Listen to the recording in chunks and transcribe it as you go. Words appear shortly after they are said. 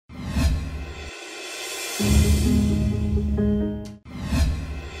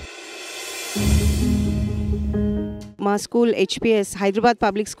మా school HPS Hyderabad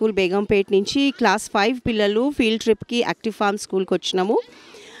public school Begumpet నుంచి class 5 పిల్లలు ఫీల్డ్ ట్రిప్కి యాక్టివ్ ఫార్మ్ స్కూల్కి వచ్చినాము.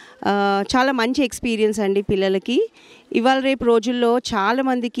 చాలా మంచి ఎక్స్పీరియన్స్ అండి పిల్లలకి. ఇవాళ రేపు రోజుల్లో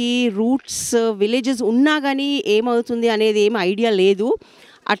చాలామందికి రూట్స్ విలేజెస్ ఉన్నా కానీ ఏమవుతుంది అనేది ఏం ఐడియా లేదు.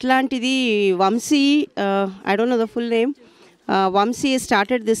 అట్లాంటిది Vamsi, I don't know the full name, Vamsi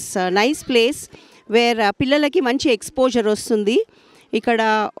started this nice place where పిల్లలకి మంచి ఎక్స్పోజర్ వస్తుంది. ఇక్కడ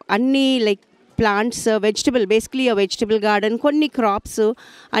అన్నీ like plants, basically vegetable garden, కొన్ని క్రాప్స్,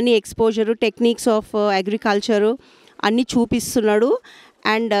 అన్ని ఎక్స్పోజరు, టెక్నిక్స్ ఆఫ్ అగ్రికల్చరు అన్నీ చూపిస్తున్నాడు.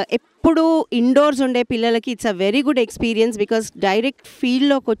 అండ్ ఎప్పుడు ఇండోర్స్ ఉండే పిల్లలకి it's a very good experience because direct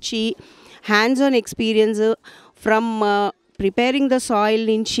ఫీల్డ్లోకి వచ్చి hands on experience from preparing the soil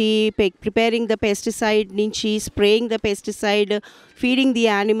నుంచి, ప్రిపేరింగ్ ద పెస్టిసైడ్ నుంచి, spraying the pesticide, feeding the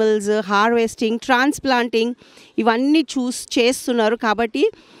animals, harvesting, transplanting, ఇవన్నీ చేస్తున్నారు. కాబట్టి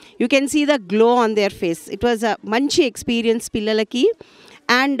you can see the glow on their face. It was a మంచి experience పిల్లలకి.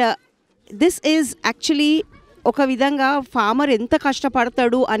 And this is actually ఒక విధంగా farmer ఎంత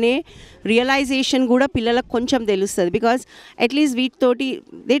కష్టపడతాడు అనే రియలైజేషన్ కూడా పిల్లలకు కొంచెం తెలుస్తుంది. బికాజ్ అట్లీస్ట్ వీటితోటి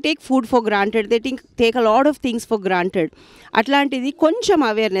they take food for granted, they take a lot of things for granted. అట్లాంటిది కొంచెం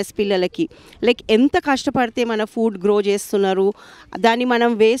అవేర్నెస్ పిల్లలకి, లైక్ ఎంత కష్టపడితే మన ఫుడ్ గ్రో చేస్తున్నారు, దాన్ని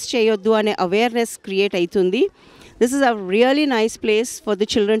మనం వేస్ట్ చేయొద్దు అనే అవేర్నెస్ క్రియేట్ అవుతుంది. This is a really nice place for the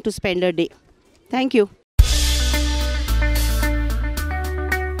children to spend a day. Thank you.